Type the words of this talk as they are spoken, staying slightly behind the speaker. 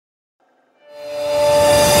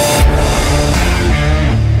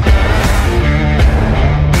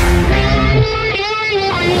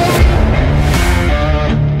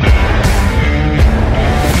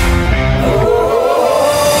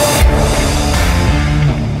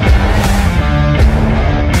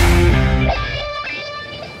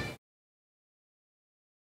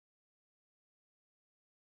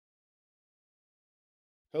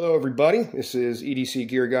Hello everybody, this is EDC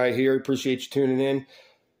Gear Guy here. Appreciate you tuning in.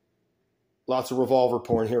 Lots of revolver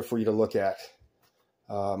porn here for you to look at.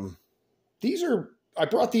 I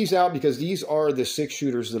brought these out because these are the 6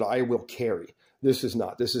 shooters that I will carry. This is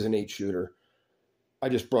not. This is an 8 shooter. I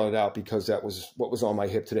just brought it out because that was what was on my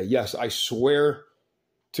hip today. Yes, I swear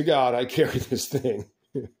to God I carry this thing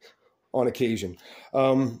on occasion.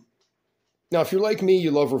 Now, if you're like me, you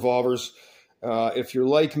love revolvers. If you're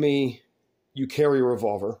like me, you carry a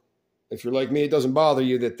revolver. If you're like me, it doesn't bother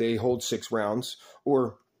you that they hold 6 rounds,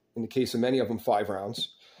 or in the case of many of them, 5 rounds.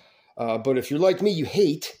 But if you're like me, you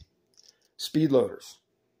hate speed loaders.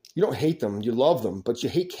 You don't hate them, you love them, but you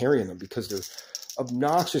hate carrying them because they're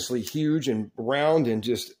obnoxiously huge and round and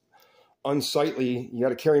just unsightly. You got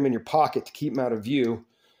to carry them in your pocket to keep them out of view.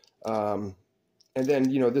 And then,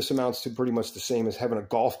 you know, this amounts to pretty much the same as having a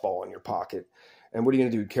golf ball in your pocket. And what are you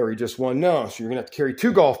going to do? Carry just one? No. So you're going to have to carry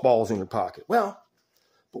 2 golf balls in your pocket. Well,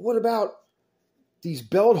 but what about these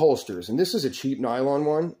belt holsters? And this is a cheap nylon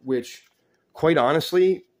one, which quite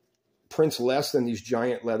honestly prints less than these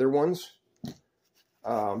giant leather ones.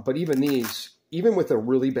 But even these, even with a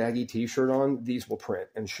really baggy t-shirt on, these will print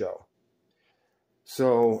and show.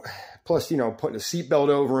 So plus, you know, putting a seatbelt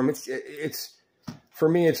over them, it's for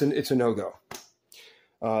me, it's a no-go.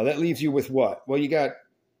 That leaves you with what? Well, you got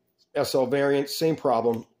SL variant, same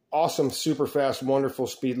problem. Awesome, super fast, wonderful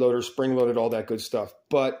speed loader, spring loaded, all that good stuff,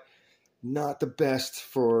 but not the best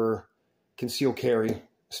for concealed carry.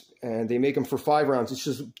 And they make them for 5 rounds. It's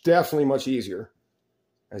just definitely much easier.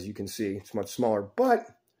 As you can see, it's much smaller, but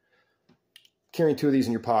carrying 2 of these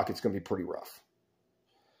in your pocket is going to be pretty rough.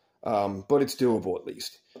 But it's doable at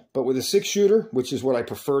least. But with a 6 shooter, which is what I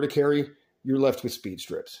prefer to carry, you're left with speed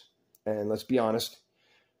strips. And let's be honest,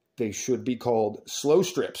 they should be called slow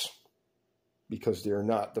strips, because they're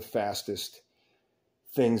not the fastest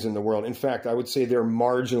things in the world. In fact, I would say they're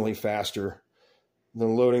marginally faster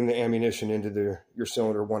than loading the ammunition into your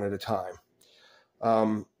cylinder one at a time.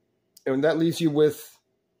 And that leaves you with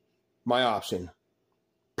my option.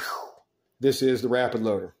 This is the Wrapid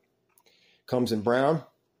Loader. Comes in brown,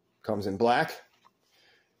 comes in black.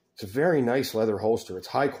 It's a very nice leather holster. It's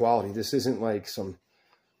high quality. This isn't like some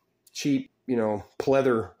cheap, you know,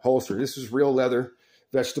 pleather holster. This is real leather,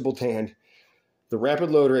 vegetable tanned. The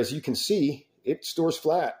Wrapid Loader, as you can see, it stores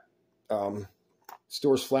flat.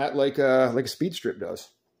 Stores flat like a speed strip does.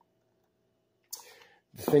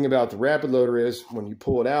 The thing about the Wrapid Loader is when you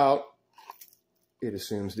pull it out, it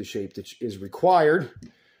assumes the shape that is required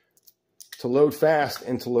to load fast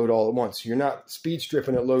and to load all at once. You're not speed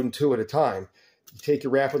stripping it, loading 2 at a time. You take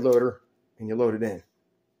your Wrapid Loader and you load it in.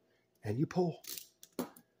 And you pull.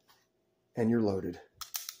 And you're loaded.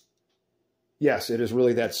 Yes, it is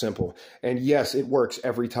really that simple. And yes, it works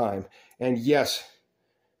every time. And yes,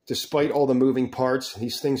 despite all the moving parts,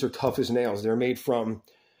 these things are tough as nails. They're made from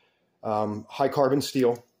high carbon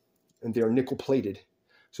steel, and they are nickel plated.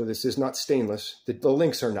 So this is not stainless. The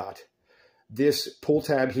links are not. This pull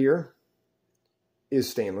tab here is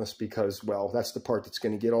stainless because, well, that's the part that's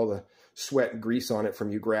going to get all the sweat and grease on it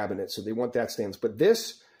from you grabbing it. So they want that stainless. But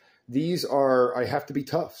these are, I have to be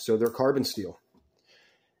tough. So they're carbon steel.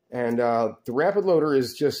 And the Wrapid Loader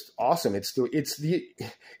is just awesome. It's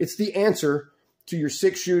the answer to your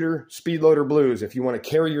 6 shooter speed loader blues if you want to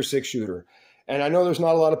carry your 6 shooter. And I know there's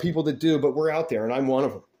not a lot of people that do, but we're out there, and I'm one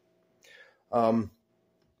of them.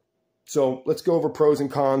 So let's go over pros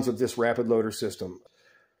and cons of this Wrapid Loader system.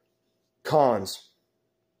 Cons.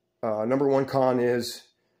 Number 1 con is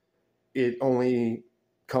it only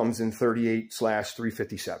comes in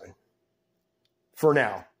 38/357 for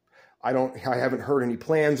now. I haven't heard any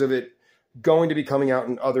plans of it going to be coming out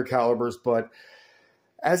in other calibers, but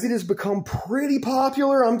as it has become pretty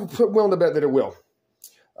popular, I'm willing to bet that it will.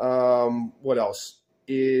 What else?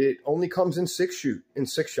 It only comes in 6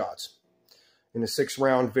 shots, in a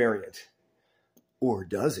 6-round variant. Or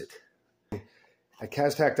does it? At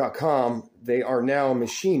castac.com, they are now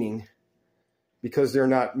machining, because they're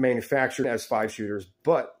not manufactured as 5 shooters,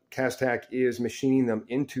 but Castac is machining them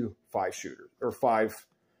into 5 shooters, or 5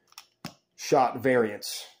 shot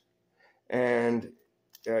variants. And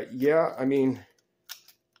yeah, I mean,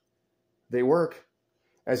 they work.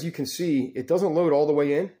 As you can see, it doesn't load all the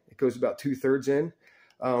way in. It goes about 2/3 in.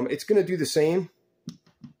 It's going to do the same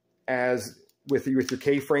as with your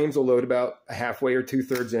K-frames. Will load about halfway or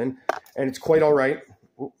 2/3 in, and it's quite all right.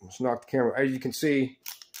 Ooh, let's knock the camera. As you can see,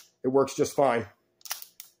 it works just fine.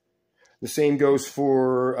 The same goes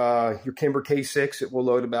for your Kimber K6. It will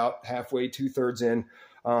load about halfway, 2/3 in.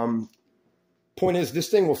 Point is, this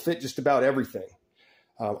thing will fit just about everything.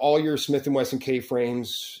 All your Smith & Wesson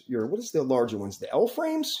K-frames, what is the larger ones? The L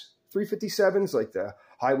frames? 357s, like the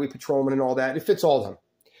highway patrolman and all that. It fits all of them.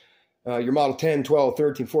 Your model 10, 12,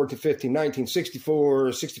 13, 14, 15, 19,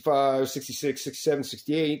 64, 65, 66, 67,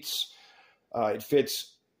 68. It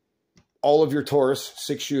fits all of your Taurus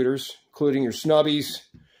 6-shooters, including your snubbies,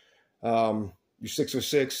 your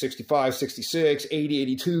 606, 65, 66, 80,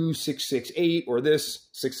 82, 668, or this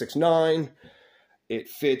 669. It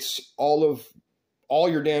fits all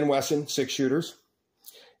your Dan Wesson 6-shooters.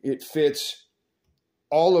 It fits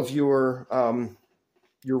all of your Ruger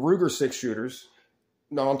 6-shooters.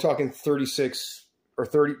 No, I'm talking 36 or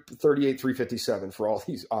 38 357 for all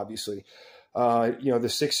these, obviously. You know, the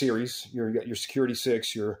 6 series, you got your security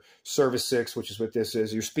 6, your service 6, which is what this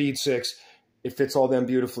is, your speed 6. It fits all them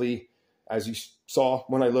beautifully. As you saw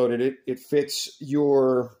when I loaded it, it fits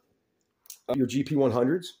your GP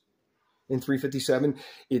 100s in 357.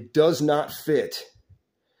 It does not fit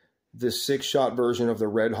the 6-shot version of the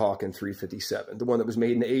Red Hawk in 357, the one that was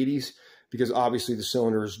made in the 80s, because obviously the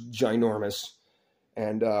cylinder is ginormous.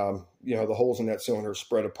 And, you know, the holes in that cylinder are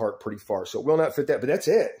spread apart pretty far. So it will not fit that, but that's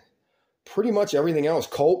it. Pretty much everything else,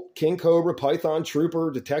 Colt, King Cobra, Python, Trooper,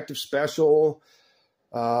 Detective Special,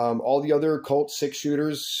 all the other Colt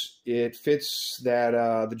 6-shooters, it fits that,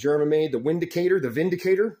 the German made, the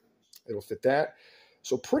Vindicator, it'll fit that.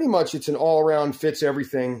 So pretty much it's an all-around fits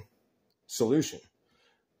everything solution,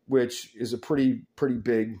 which is a pretty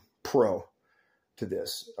big pro to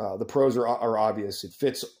this. The pros are obvious. It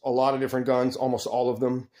fits a lot of different guns, almost all of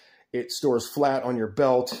them. It stores flat on your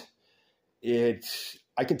belt.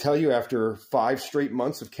 I can tell you after 5 straight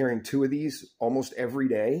months of carrying 2 of these almost every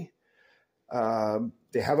day,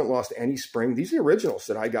 they haven't lost any spring. These are the originals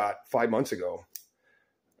that I got 5 months ago.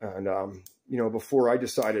 And, you know, before I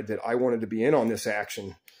decided that I wanted to be in on this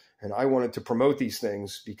action and I wanted to promote these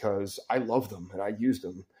things because I love them and I use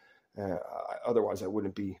them. Otherwise, I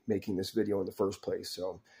wouldn't be making this video in the first place.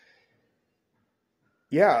 So,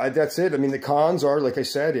 yeah, that's it. I mean, the cons are, like I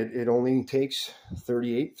said, it only takes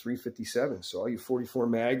 38 357. So all you 44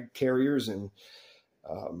 mag carriers and,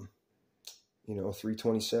 you know,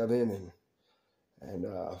 327 and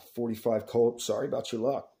 45 Colt, sorry about your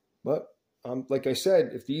luck. But like I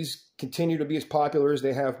said, if these continue to be as popular as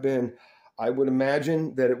they have been, I would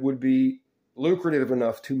imagine that it would be lucrative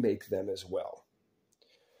enough to make them as well.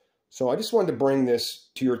 So I just wanted to bring this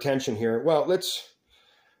to your attention here. Well, let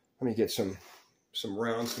me get some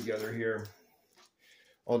rounds together here.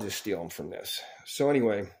 I'll just steal them from this. So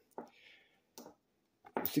anyway,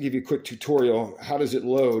 just to give you a quick tutorial, how does it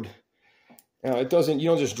load? Now you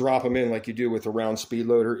don't just drop them in like you do with a round speed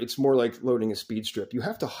loader. It's more like loading a speed strip. You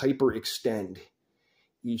have to hyper extend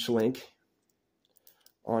each link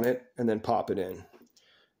on it and then pop it in.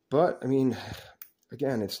 But I mean,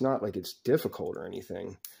 again, it's not like it's difficult or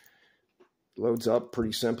anything. Loads up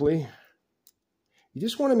pretty simply. You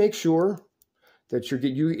just want to make sure that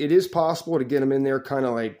it is possible to get them in there kind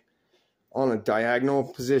of like on a diagonal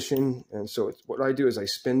position. And so what I do is I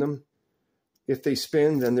spin them. If they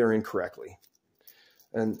spin, then they're in correctly.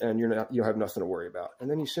 And you'll have nothing to worry about.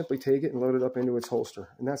 And then you simply take it and load it up into its holster.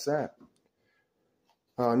 And that's that.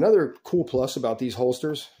 Another cool plus about these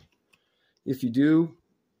holsters, if you do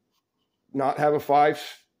not have a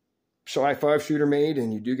 5-shooter made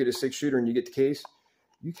and you do get a 6-shooter and you get the case,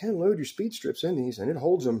 you can load your speed strips in these and it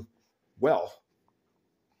holds them well.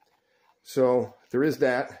 So there is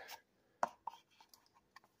that.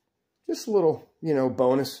 Just a little, you know,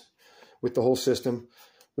 bonus with the whole system.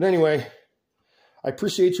 But anyway, I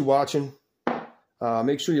appreciate you watching.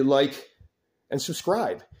 Make sure you like and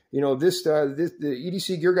subscribe. You know, the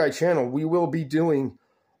EDC Gear Guy channel, we will be doing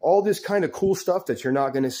all this kind of cool stuff that you're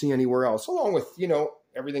not going to see anywhere else, along with, you know,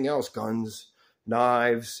 everything else, guns,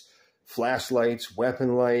 knives, flashlights,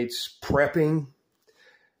 weapon lights, prepping,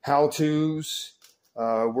 how-tos.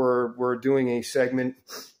 We're doing a segment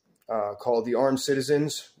called The Armed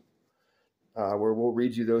Citizens, where we'll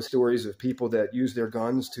read you those stories of people that use their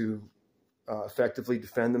guns to effectively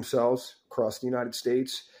defend themselves across the United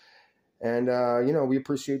States. And, you know, we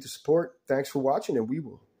appreciate the support. Thanks for watching, and we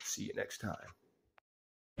will see you next time.